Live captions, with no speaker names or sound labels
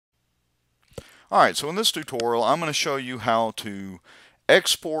Alright, so in this tutorial I'm going to show you how to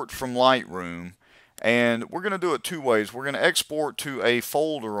export from Lightroom, and we're going to do it two ways. We're going to export to a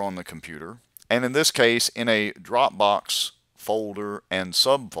folder on the computer, and in this case in a DropbBox folder and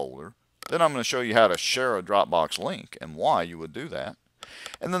subfolder. Then I'm going to show you how to share a DropbBox link and why you would do that.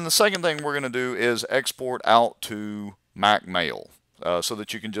 And then the second thing we're going to do is export out to Mac Mail, so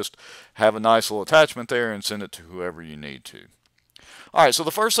that you can just have a nice little attachment there and send it to whoever you need to. Alright, so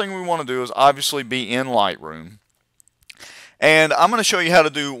the first thing we want to do is obviously be in Lightroom. And I'm going to show you how to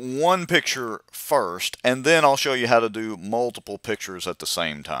do one picture first, and then I'll show you how to do multiple pictures at the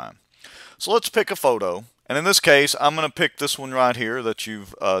same time. So let's pick a photo, and in this case I'm going to pick this one right here that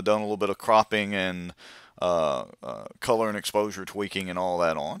you've done a little bit of cropping and color and exposure tweaking and all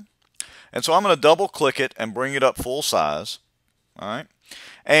that on. And so I'm going to double click it and bring it up full size. Alright,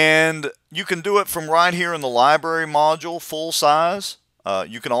 and you can do it from right here in the library module, full size.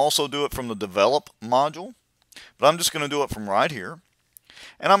 You can also do it from the develop module, but I'm just going to do it from right here.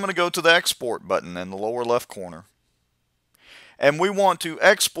 And I'm going to go to the export button in the lower left corner. And we want to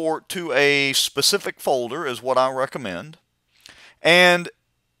export to a specific folder is what I recommend. And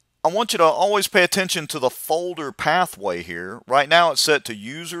I want you to always pay attention to the folder pathway here. Right now it's set to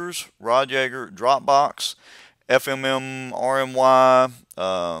users, DrYeager, DropbBox, FMM, RMY,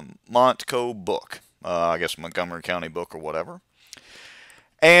 Montco book. I guess Montgomery County book or whatever.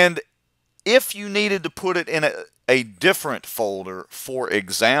 And if you needed to put it in a different folder, for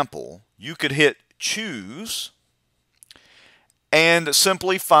example, you could hit choose and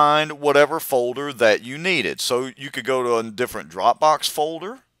simply find whatever folder that you needed. So you could go to a different DropbBox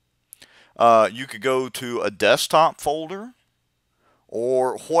folder, you could go to a desktop folder,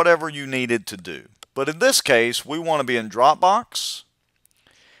 or whatever you needed to do. But in this case, we want to be in DropbBox,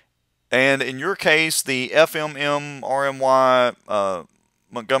 and in your case, the FMM RMY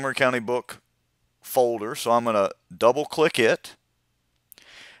Montgomery County book folder. So I'm going to double click it,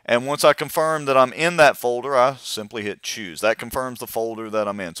 and once I confirm that I'm in that folder, I simply hit choose. That confirms the folder that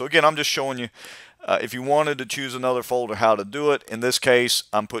I'm in. So again, I'm just showing you if you wanted to choose another folder, how to do it. In this case,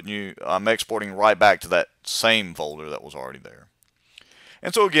 I'm exporting right back to that same folder that was already there.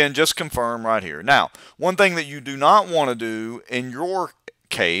 And so again, just confirm right here. Now, one thing that you do not want to do in your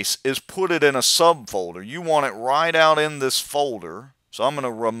case is put it in a subfolder. You want it right out in this folder. So I'm going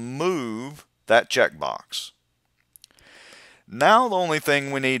to remove that checkbox. Now the only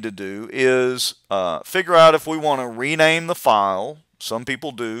thing we need to do is figure out if we want to rename the file. Some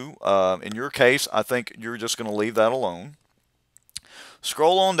people do. In your case, I think you're just going to leave that alone.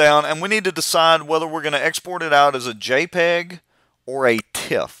 Scroll on down, and we need to decide whether we're going to export it out as a JPEG or a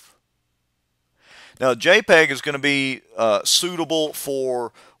TIFF. Now JPEG is going to be suitable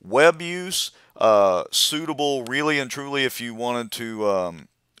for web use, suitable really and truly if you wanted to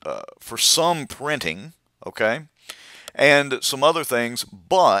for some printing, okay, and some other things.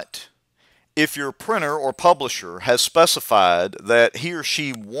 But if your printer or publisher has specified that he or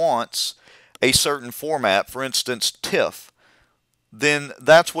she wants a certain format, for instance TIFF, then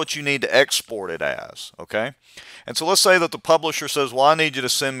that's what you need to export it as, okay? And so let's say that the publisher says, well, I need you to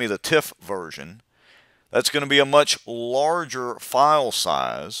send me the TIFF version. That's going to be a much larger file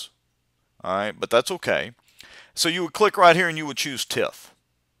size, all right, but that's okay. So you would click right here and you would choose TIFF,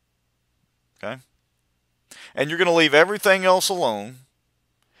 okay? And you're going to leave everything else alone,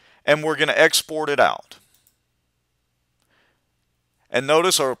 and we're going to export it out. And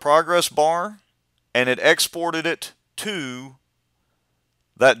notice our progress bar, and it exported it to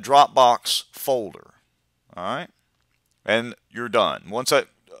that DropbBox folder. All right, and you're done. Once that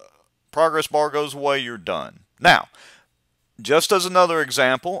progress bar goes away, you're done. Now, just as another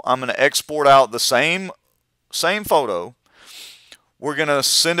example, I'm going to export out the same photo. We're going to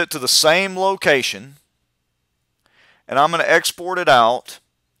send it to the same location, and I'm going to export it out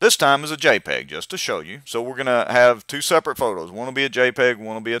this time as a JPEG, just to show you. So we're going to have two separate photos. One will be a JPEG,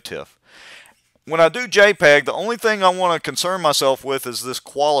 one will be a TIFF. When I do JPEG, the only thing I want to concern myself with is this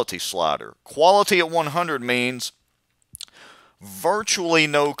quality slider. Quality at 100 means virtually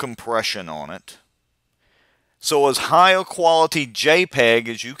no compression on it. So as high a quality JPEG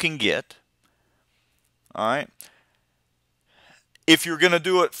as you can get. Alright. If you're going to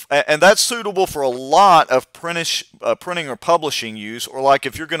do it, and that's suitable for a lot of printing or publishing use, or like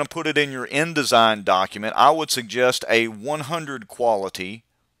if you're going to put it in your InDesign document, I would suggest a 100 quality,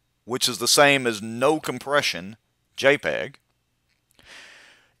 which is the same as no compression JPEG.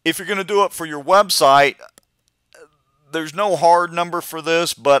 If you're going to do it for your website, there's no hard number for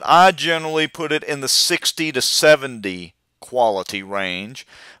this, but I generally put it in the 60 to 70 quality range.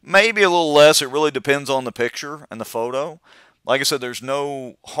 Maybe a little less, it really depends on the picture and the photo. Like I said, there's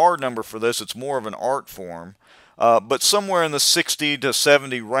no hard number for this. It's more of an art form. But somewhere in the 60 to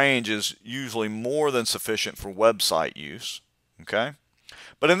 70 range is usually more than sufficient for website use. Okay?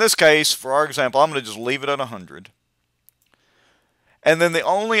 But in this case, for our example, I'm going to just leave it at 100. And then the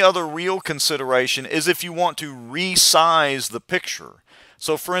only other real consideration is if you want to resize the picture.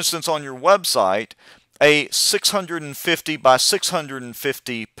 So for instance, on your website, a 650 by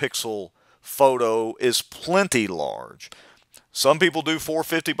 650 pixel photo is plenty large. Some people do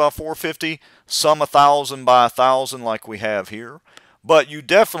 450 by 450, some 1000 by 1000 like we have here. But you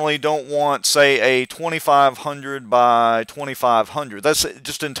definitely don't want, say, a 2500 by 2500. That's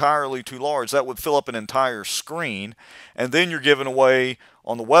just entirely too large. That would fill up an entire screen, and then you're giving away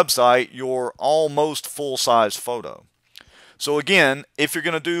on the website your almost full-size photo. So again, if you're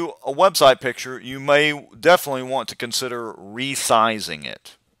going to do a website picture, you may definitely want to consider resizing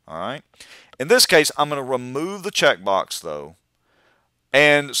it. All right. In this case, I'm going to remove the checkbox though.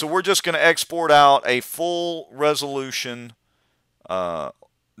 And so we're just going to export out a full resolution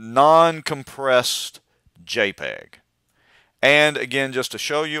non-compressed JPEG. And again, just to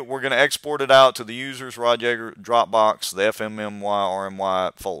show you, we're going to export it out to the user's DrYeager DropbBox, the FMMY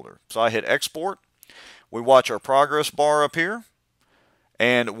RMY folder. So I hit export. We watch our progress bar up here.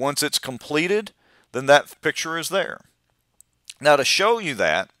 And once it's completed, then that picture is there. Now to show you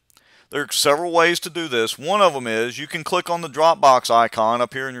that, there are several ways to do this. One of them is you can click on the Dropbox icon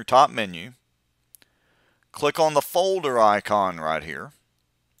up here in your top menu. Click on the folder icon right here,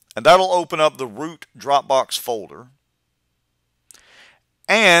 and that'll open up the root DropbBox folder.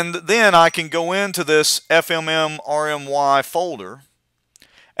 And then I can go into this FMM RMY folder,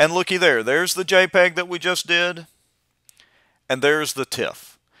 and looky there, there's the JPEG that we just did, and there's the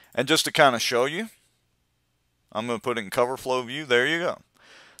TIFF. And just to kind of show you, I'm going to put it in cover flow view. There you go.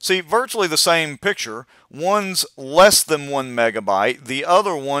 See, virtually the same picture. One's less than 1 megabyte. The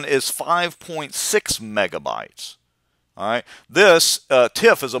other one is 5.6 megabytes. All right. This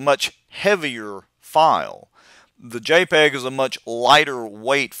TIFF is a much heavier file. The JPEG is a much lighter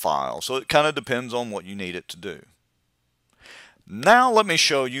weight file. So it kind of depends on what you need it to do. Now let me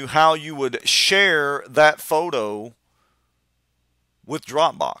show you how you would share that photo with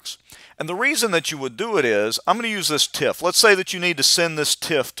Dropbox. And the reason that you would do it is, I'm going to use this TIFF. Let's say that you need to send this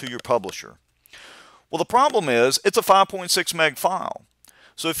TIFF to your publisher. Well, the problem is, it's a 5.6 meg file.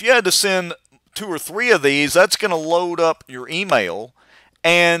 So if you had to send 2 or 3 of these, that's going to load up your email,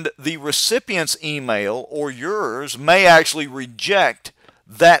 and the recipient's email, or yours, may actually reject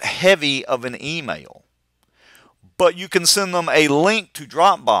that heavy of an email. But you can send them a link to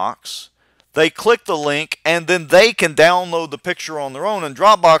Dropbox. They click the link, and then they can download the picture on their own, and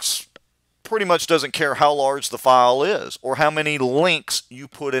Dropbox pretty much doesn't care how large the file is or how many links you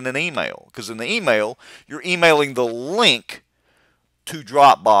put in an email, because in the email you're emailing the link to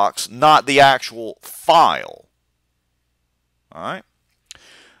Dropbox, not the actual file. All right.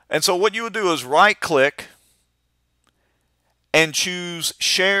 And so what you would do is right click and choose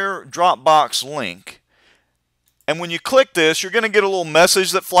share Dropbox link, and when you click this, you're going to get a little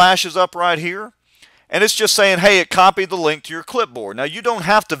message that flashes up right here. And it's just saying, hey, it copied the link to your clipboard. Now, you don't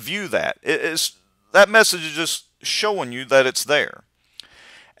have to view that. That message is just showing you that it's there.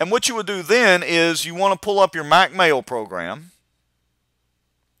 And what you would do then is you want to pull up your Mac Mail program,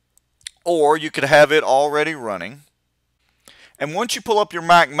 or you could have it already running. And once you pull up your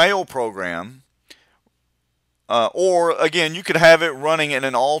Mac Mail program, or again, you could have it running in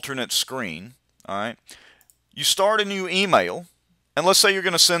an alternate screen. All right. You start a new email, and let's say you're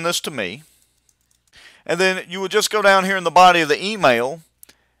going to send this to me. And then you would just go down here in the body of the email,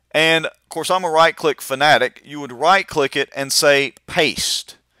 and of course I'm a right-click fanatic. You would right-click it and say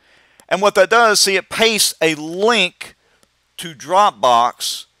paste. And what that does, see, it pastes a link to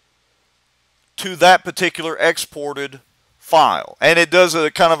Dropbox to that particular exported file. And it does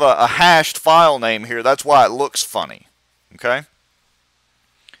a kind of a hashed file name here. That's why it looks funny. Okay?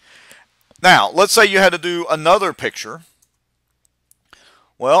 Now, let's say you had to do another picture.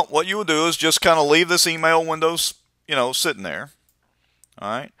 Well, what you would do is just kind of leave this email window, sitting there. All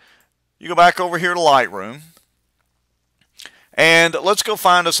right. You go back over here to Lightroom. And let's go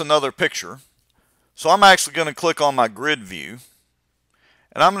find us another picture. So I'm actually going to click on my grid view.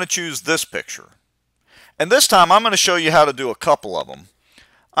 And I'm going to choose this picture. And this time I'm going to show you how to do a couple of them.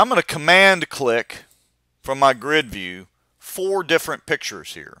 I'm going to command click from my grid view 4 different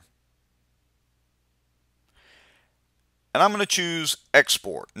pictures here. And I'm going to choose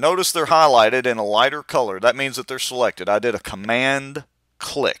export. Notice they're highlighted in a lighter color. That means that they're selected. I did a command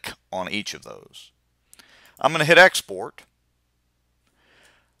click on each of those. I'm going to hit export.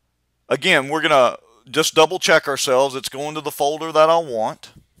 Again, we're going to just double check ourselves. It's going to the folder that I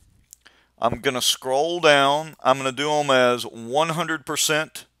want. I'm going to scroll down. I'm going to do them as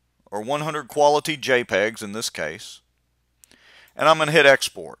 100% or 100 quality JPEGs in this case. And I'm going to hit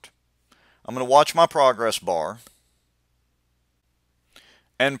export. I'm going to watch my progress bar.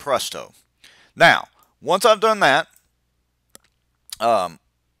 And presto. Now, once I've done that,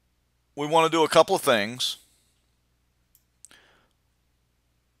 we want to do a couple of things.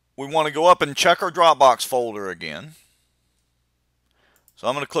 We want to go up and check our DropbBox folder again. So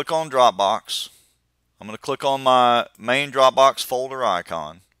I'm going to click on DropbBox. I'm going to click on my main DropbBox folder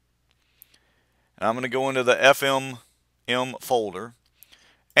icon. And I'm going to go into the FMM folder.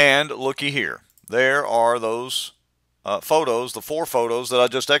 And looky here. There are those photos, the 4 photos that I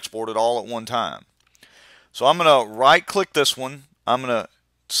just exported all at one time. So I'm going to right click this one. I'm going to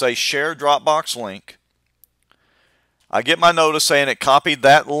say share DropbBox link. I get my notice saying it copied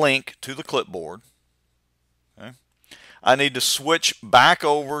that link to the clipboard. Okay. I need to switch back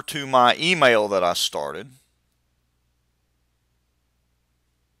over to my email that I started.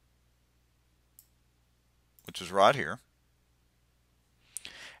 Which is right here.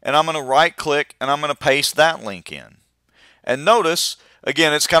 And I'm going to right click and I'm going to paste that link in. And notice,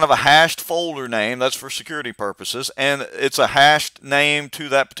 again, it's kind of a hashed folder name. That's for security purposes. And it's a hashed name to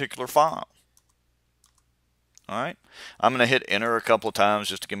that particular file. All right. I'm going to hit enter a couple of times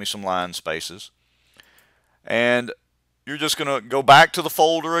just to give me some line spaces. And you're just going to go back to the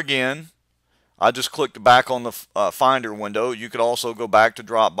folder again. I just clicked back on the Finder window. You could also go back to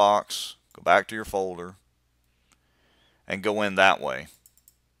DropbBox, go back to your folder, and go in that way.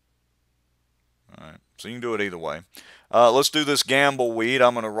 All right. So you can do it either way. Let's do this Gambleweed.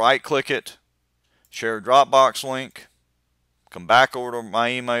 I'm going to right click it, share DropbBox link, come back over to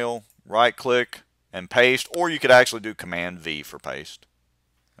my email, right click and paste, or you could actually do Command V for paste.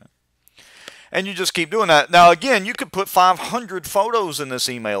 Okay. And you just keep doing that. Now again, you could put 500 photos in this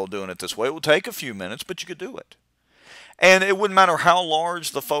email doing it this way. It would take a few minutes, but you could do it. And it wouldn't matter how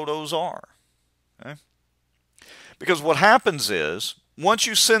large the photos are. Okay. Because what happens is, once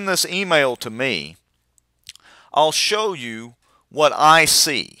you send this email to me, I'll show you what I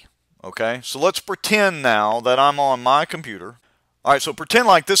see. Okay, so let's pretend now that I'm on my computer. All right, so pretend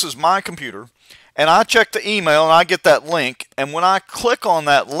like this is my computer, and I check the email and I get that link, and when I click on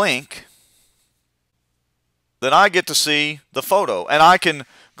that link, then I get to see the photo. And I can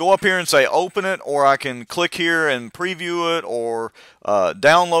go up here and say open it, or I can click here and preview it, or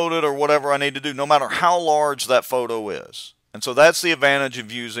download it, or whatever I need to do, no matter how large that photo is. And so that's the advantage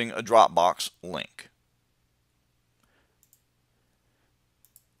of using a DropbBox link.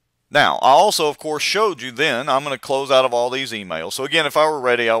 Now, I also, of course, showed you then, I'm going to close out of all these emails. So again, if I were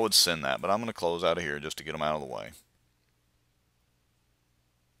ready, I would send that, but I'm going to close out of here just to get them out of the way.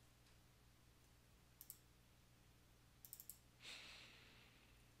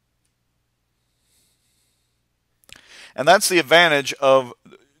 And that's the advantage of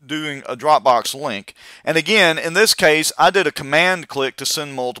doing a DropbBox link. And again, in this case, I did a command click to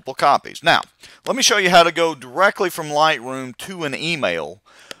send multiple copies. Now, let me show you how to go directly from Lightroom to an email.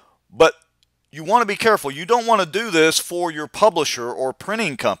 But you want to be careful. You don't want to do this for your publisher or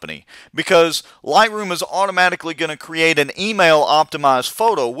printing company, because Lightroom is automatically going to create an email optimized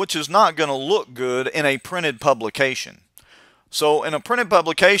photo, which is not going to look good in a printed publication. So in a printed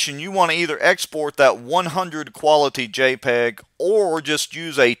publication, you want to either export that 100 quality JPEG or just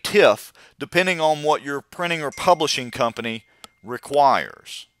use a TIFF, depending on what your printing or publishing company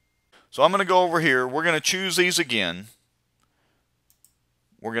requires. So I'm going to go over here. We're going to choose these again.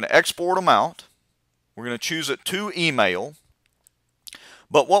 We're going to export them out. We're going to choose it to email.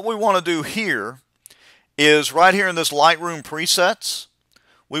 But what we want to do here is right here in this Lightroom presets,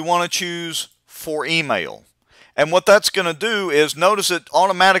 we want to choose for email. And what that's going to do is, notice it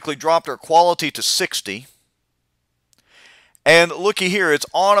automatically dropped our quality to 60. And looky here, it's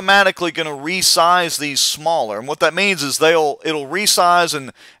automatically going to resize these smaller. And what that means is it'll resize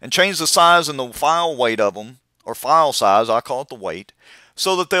and change the size and the file weight of them, or file size, I call it the weight,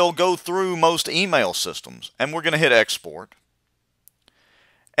 so that they'll go through most email systems. And we're going to hit export.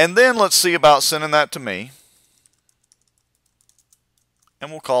 And then let's see about sending that to me.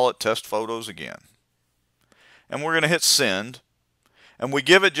 And we'll call it test photos again. And we're going to hit send. And we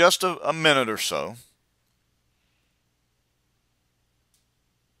give it just a minute or so.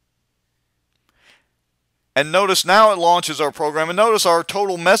 And notice now it launches our program. And notice our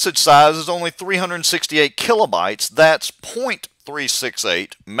total message size is only 368 kilobytes. That's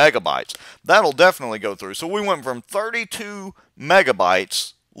 0.368 megabytes. That'll definitely go through. So we went from 32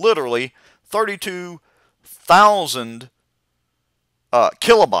 megabytes, literally 32,000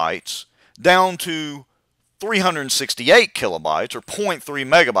 kilobytes, down to 368 kilobytes or 0.3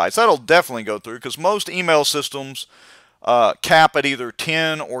 megabytes. That'll definitely go through because most email systems cap at either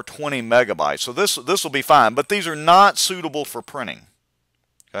 10 or 20 megabytes. So this will be fine, but these are not suitable for printing.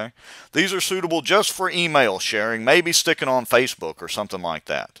 Okay? These are suitable just for email sharing, maybe sticking on Facebook or something like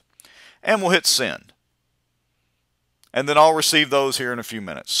that. And we'll hit send. And then I'll receive those here in a few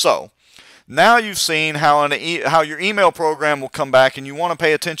minutes. So now you've seen how your email program will come back, and you want to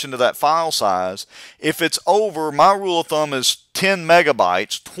pay attention to that file size. If it's over, my rule of thumb is 10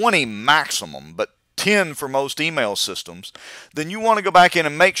 megabytes, 20 maximum, but 10 for most email systems, then you want to go back in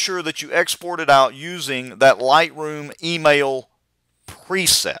and make sure that you export it out using that Lightroom email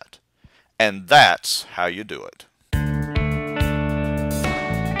preset. And that's how you do it.